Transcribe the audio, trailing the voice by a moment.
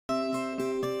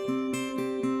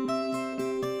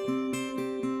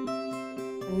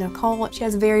Nichole, she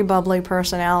has a very bubbly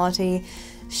personality.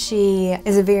 She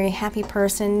is a very happy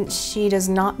person. She does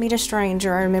not meet a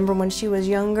stranger. I remember when she was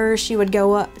younger, she would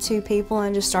go up to people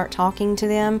and just start talking to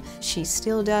them. She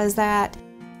still does that.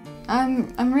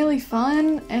 I'm really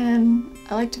fun and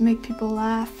I like to make people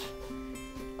laugh.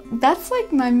 That's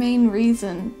like my main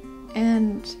reason,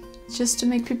 and just to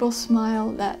make people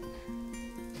smile, that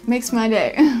makes my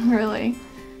day, really.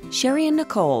 Sherri and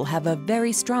Nichole have a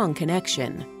very strong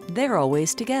connection. They're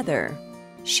always together.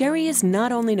 Sherri is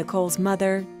not only Nichole's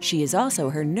mother, she is also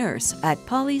her nurse at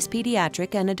Pawleys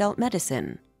Pediatrics Adult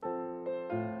Medicine.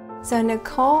 So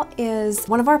Nichole is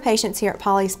one of our patients here at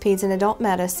Pawleys Peds and Adult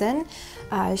Medicine.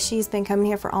 She's been coming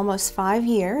here for almost 5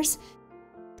 years.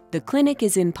 The clinic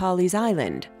is in Pawleys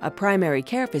Island, a primary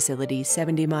care facility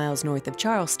 70 miles north of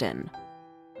Charleston.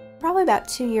 Probably about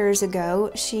 2 years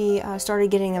ago, she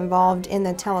started getting involved in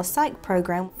the Telepsych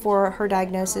program for her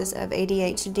diagnosis of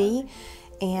ADHD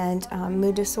and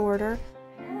mood disorder.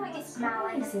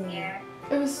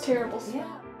 It was terrible.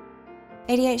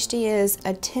 ADHD is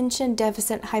attention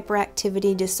deficit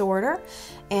hyperactivity disorder,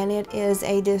 and it is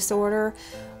a disorder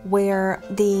where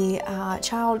the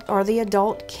child or the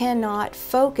adult cannot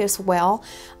focus well.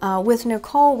 With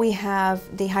Nichole, we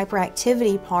have the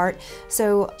hyperactivity part,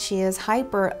 so she is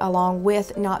hyper along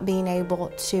with not being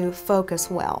able to focus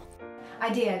well.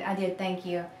 I did, thank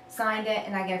you. Signed it,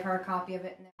 and I gave her a copy of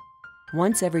it.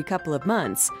 Once every couple of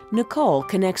months, Nichole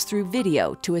connects through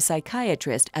video to a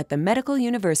psychiatrist at the Medical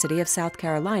University of South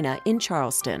Carolina in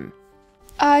Charleston.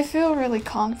 I feel really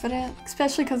confident,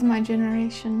 especially because of my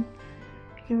generation.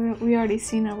 We already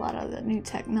seen a lot of the new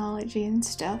technology and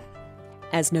stuff.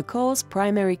 As Nichole's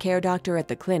primary care doctor at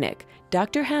the clinic,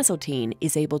 Dr. Hazeltine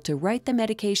is able to write the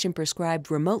medication prescribed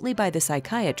remotely by the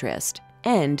psychiatrist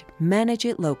and manage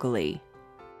it locally.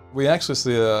 We actually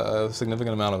see a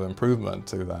significant amount of improvement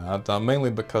to that,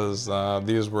 mainly because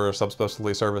these were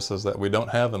subspecialty services that we don't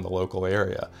have in the local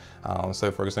area.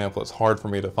 So for example, it's hard for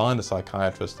me to find a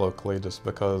psychiatrist locally just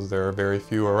because there are very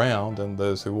few around, and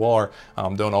those who are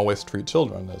don't always treat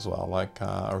children as well, like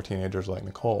or teenagers like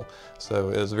Nichole. So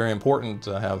it's very important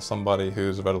to have somebody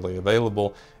who's readily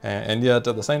available, and yet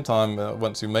at the same time,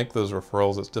 once you make those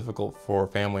referrals, it's difficult for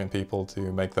family and people to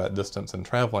make that distance in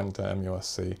traveling to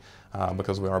MUSC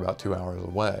because we are about 2 hours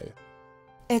away.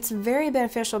 It's very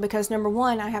beneficial because, number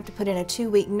one, I have to put in a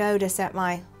 2-week notice at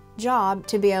my job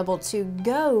to be able to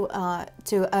go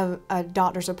to a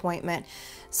doctor's appointment.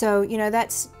 So,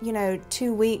 that's,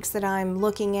 2 weeks that I'm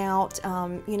looking out,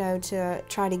 to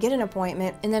try to get an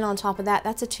appointment. And then on top of that,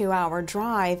 that's a 2-hour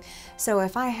drive. So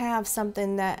if I have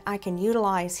something that I can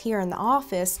utilize here in the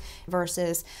office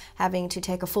versus having to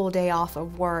take a full day off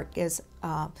of work is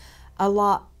a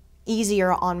lot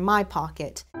easier on my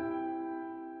pocket.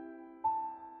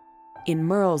 In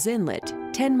Murrells Inlet,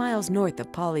 10 miles north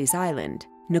of Pawleys Island,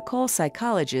 Nichole's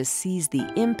psychologist sees the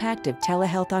impact of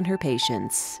telehealth on her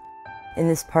patients. In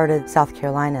this part of South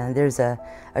Carolina, there's a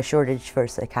shortage for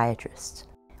psychiatrists.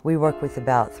 We work with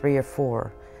about 3 or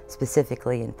 4,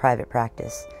 specifically in private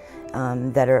practice,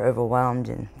 that are overwhelmed,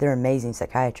 and they're amazing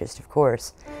psychiatrists, of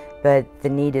course, but the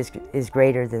need is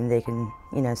greater than they can,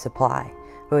 supply.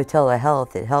 But with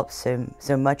telehealth, it helps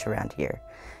so much around here,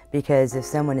 because if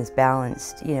someone is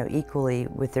balanced, equally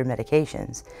with their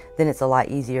medications, then it's a lot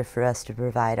easier for us to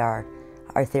provide our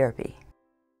therapy.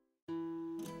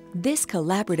 This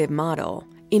collaborative model,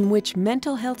 in which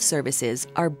mental health services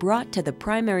are brought to the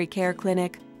primary care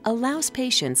clinic, allows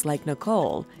patients like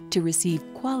Nichole to receive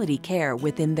quality care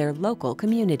within their local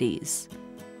communities.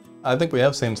 I think we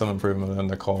have seen some improvement in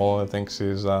Nichole. I think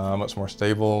she's much more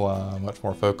stable, much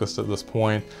more focused at this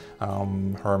point.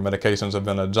 Her medications have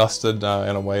been adjusted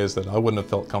in ways that I wouldn't have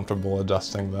felt comfortable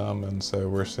adjusting them, and so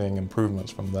we're seeing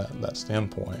improvements from that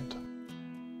standpoint.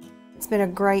 It's been a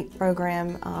great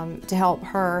program to help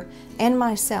her and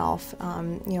myself.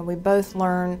 We both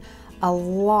learn a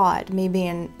lot, me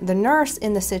being the nurse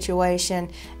in the situation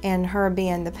and her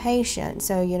being the patient.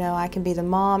 So, I can be the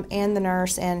mom and the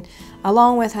nurse, and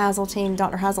along with Hazeltine,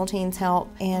 Dr. Hazeltine's help,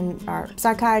 and our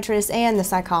psychiatrist and the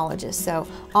psychologist. So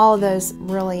all of those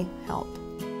really help.